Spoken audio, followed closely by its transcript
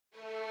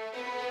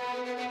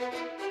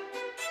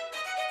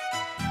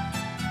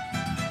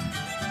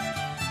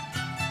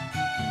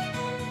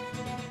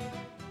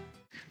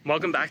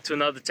Welcome back to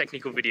another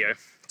technical video.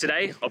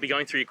 Today, I'll be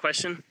going through your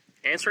question,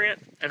 answering it,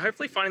 and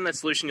hopefully finding that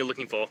solution you're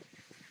looking for.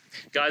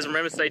 Guys,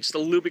 remember to stay just a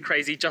little bit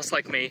crazy, just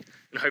like me,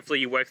 and hopefully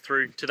you work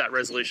through to that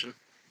resolution.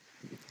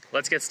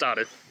 Let's get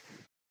started.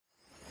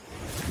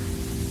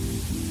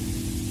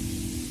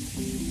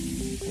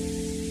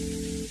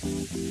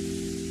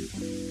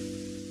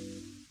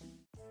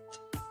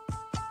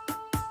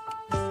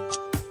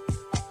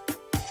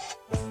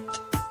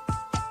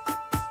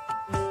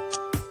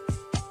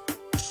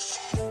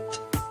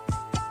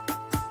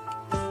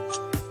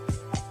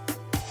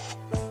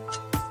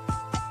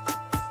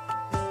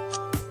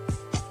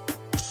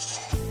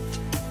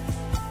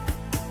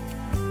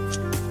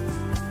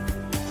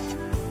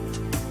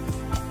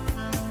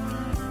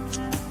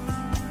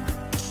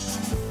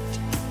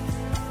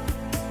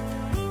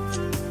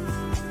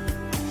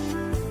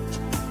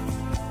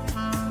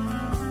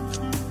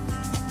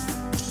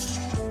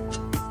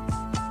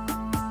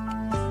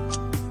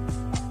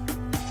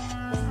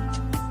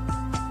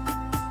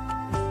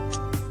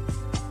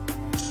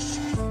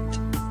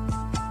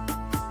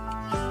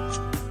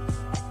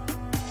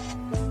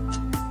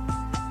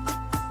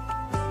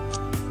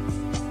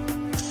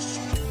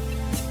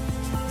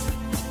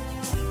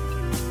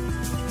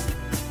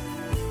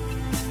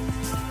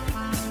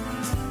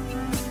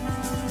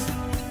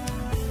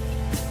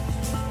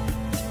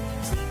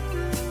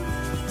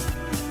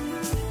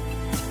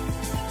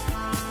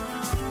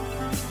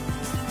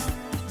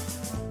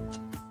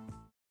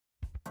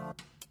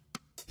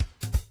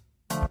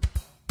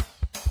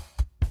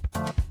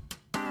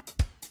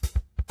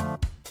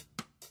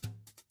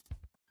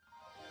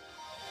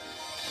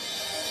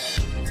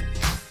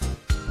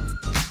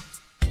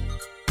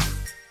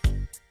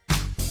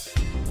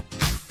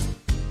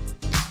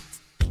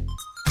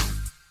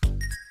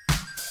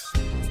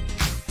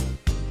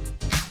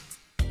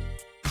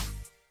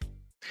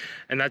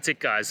 And that's it,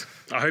 guys.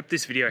 I hope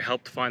this video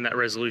helped find that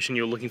resolution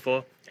you're looking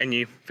for and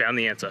you found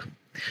the answer.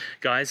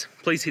 Guys,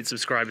 please hit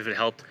subscribe if it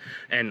helped,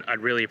 and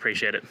I'd really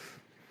appreciate it.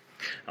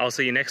 I'll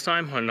see you next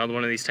time on another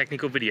one of these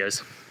technical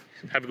videos.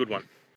 Have a good one.